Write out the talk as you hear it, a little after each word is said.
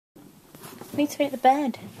Need to make the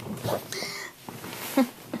bed.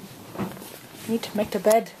 Need to make the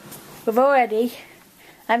bed.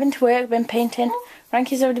 I've been to work, been painting.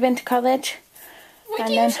 Frankie's already been to college.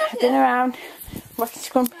 And then I've been around, walking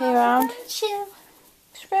Scrumpy around.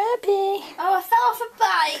 Scrumpy. Oh, I fell off a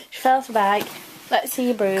bike. She fell off a bike. Let's see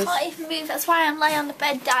your bruise. I can't even move, that's why I'm laying on the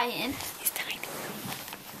bed dying. He's dying.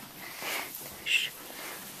 Shh.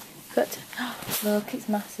 Got to, look, it's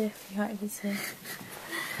massive. You can't even see.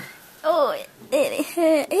 Oh, it really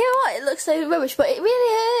hurt. You know what? It looks so rubbish, but it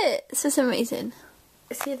really hurts for some reason.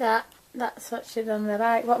 See that? That's what she done with the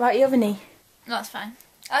bike. What about your other knee? No, that's fine.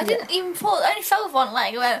 I didn't even fall. I only fell with one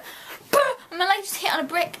leg. I went, and my leg just hit on a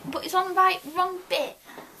brick, but it's on the wrong bit.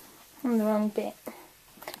 On the wrong bit.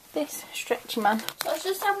 This stretchy man. So I was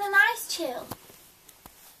just having a nice chill.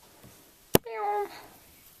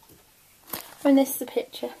 And this is the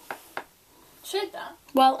picture. Should that?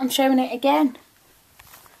 Well, I'm showing it again.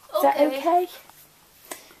 Is that okay?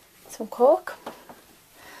 Some cork.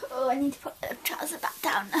 Oh, I need to put the trousers back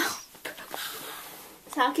down now.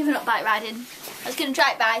 So I've given up bike riding. I was going to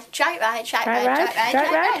drive ride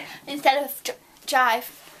instead of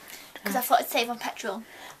drive, because I thought I'd save on petrol.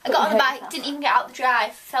 I got on the bike, didn't even get out the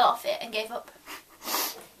drive, fell off it and gave up.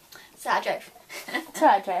 So I drove. So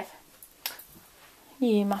I drove.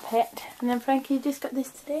 You my pet. And then Frankie just got this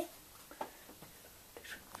today.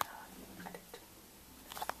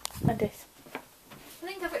 And this. I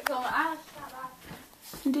think I've ripped all my eyes.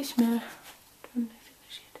 And this mirror.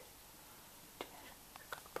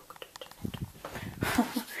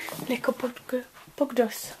 Little polka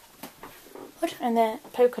dots. What? And then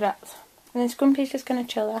polka dots. And then Scrumpy's just going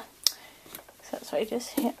to chill there. So that's what he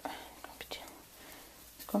does. Yep. Scrumpy chill.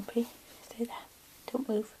 Scrumpy, stay there. Don't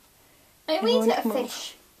move. Are we get a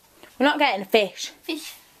fish? We're not getting a fish.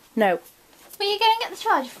 Fish? No. But you're going to get the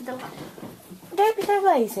charger for the lamp. Don't be so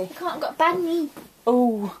lazy. I can't, I've got a bad knee.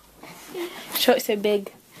 Oh. Sure, it's so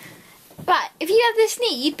big. Right, if you had this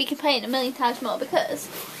knee, you'd be complaining a million times more because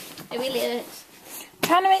it really hurts.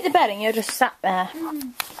 Trying to make the bed and you're just sat there.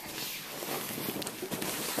 I'm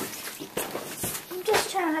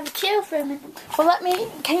just trying to have a chill for a minute. Well,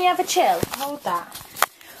 can you have a chill? Hold that.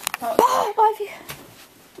 Oh, why have you...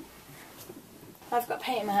 I've got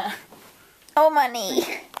paint in my hair. Oh, my knee.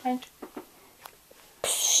 And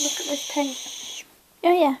look at this paint.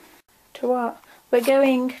 Oh, yeah. To what? We're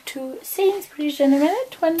going to Sainsbury's in a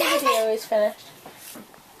minute when the video is finished.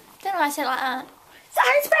 Don't know why I say it like that.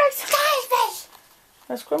 Sainsbury's! Sainsbury's!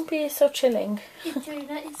 Well, Scrumpy is so chilling. It's really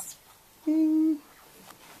nice. Mm.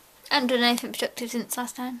 I haven't done anything productive since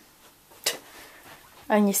last time.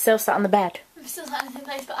 And you're still sat on the bed. I'm still sat in the same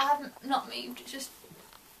place, but I haven't not moved. It's just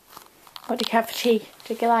What do you have for tea?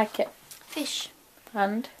 Do you like it? fish,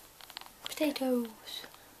 And potatoes,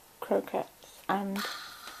 croquettes. And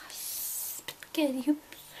spaghetti.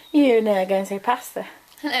 you're never going to say pasta.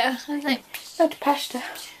 I know. I was like, Not pasta.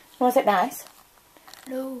 Was it nice?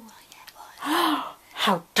 no.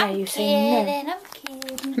 How dare you say no? I'm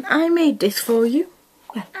kidding. I made this for you.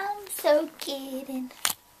 Well, I'm so kidding.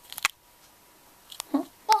 Huh?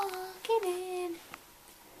 Walking in.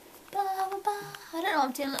 Ba, ba, ba. I don't know what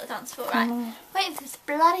I'm doing a little dance for, right? Waiting for this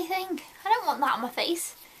bloody thing. I don't want that on my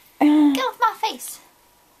face. Get off my face.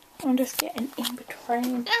 I'm just getting in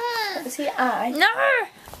between. Let's see your eye. No!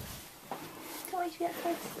 Don't wait to get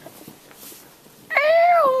close.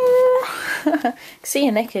 Ow! See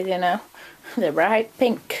your knickers, you know. They're bright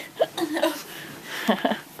pink. Got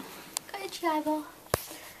a tribal.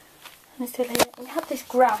 Let's do it. We have this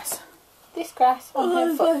grass. This grass on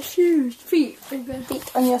her foot. shoes, feet.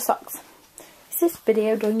 Feet on your socks. Is this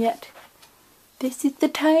video done yet? This is the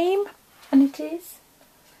time. And it is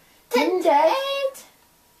Monday.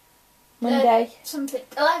 Monday. Something.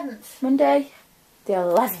 11th. Monday, the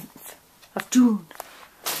 11th of June.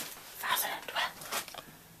 2012.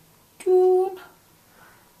 June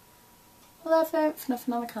 11th.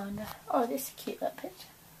 Nothing on the calendar. Oh, this is a cute little picture.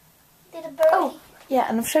 Did a birdie. Oh, yeah,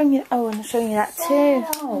 and I'm showing you. Oh, and I'm showing you that too.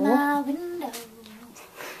 Oh.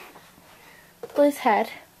 Pull his head.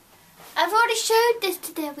 I've already showed this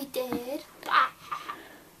today. We did.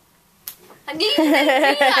 I knew you were going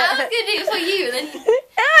to do that. I was going to do it for you. And then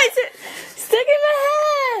Ah, it's stuck in my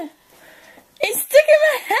hair. It's stuck in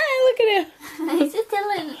my hair. Look at him. he's just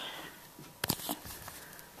telling.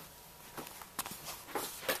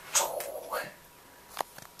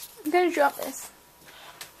 I'm going to drop this.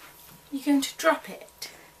 You're going to drop it.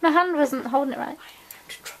 My hand wasn't holding it right. I'm going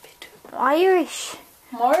to drop it. Irish.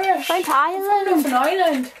 Irish. Going to I'm Ireland. from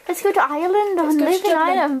Ireland. Let's go to Ireland and go to live in Dublin.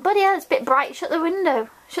 Ireland. Bloody hell, it's a bit bright. Shut the window.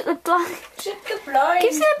 Shut the blind. Shut the blinds. Can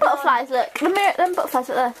you see the butterflies? Look, the mirror, them butterflies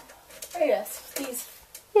up there. Oh yes, these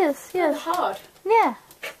Yes, yes. Hard. Yeah.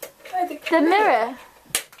 Oh, The mirror.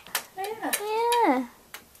 Yeah. Yeah.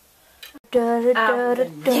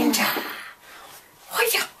 Ninja. Oh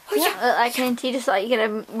yeah. Oh yeah. Look like Clint, just like you're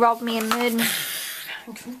gonna rob me and murder me.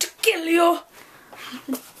 I'm going to kill you.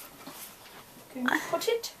 Going to put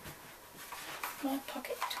it in my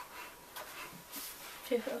pocket.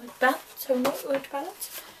 Two little belts, so no word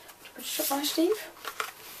balance. Put it up my sleeve.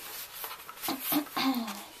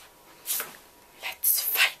 Let's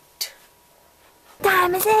fight.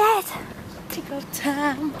 Time is it? Tickle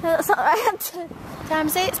time. No, that's not right. Time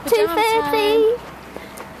is it? It's pajama 2:30. time.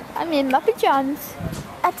 I'm in my pajamas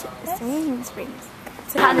at Sainsbury's.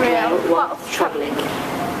 Handrail whilst travelling.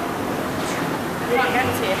 Can't get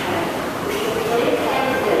to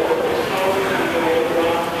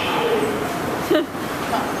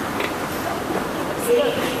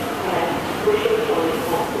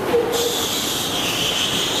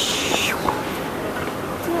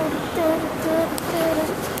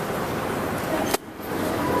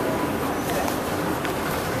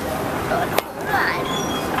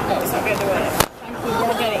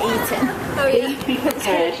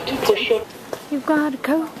You've got a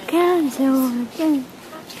Coke and so again.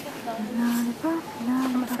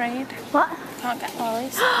 I'm afraid. What? Can't get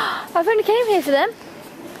lollies. I've only came here for them.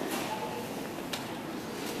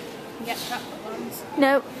 You get chocolate ones.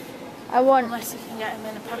 No, I want. Unless you can get them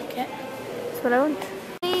in a packet. That's what I want.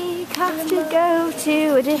 We have to go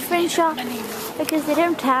to a different shop because they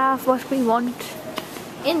don't have what we want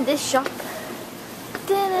in this shop.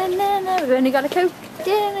 We've only got a Coke.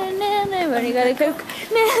 We've only got a Coke.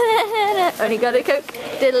 Only got a Coke.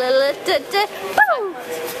 Woo!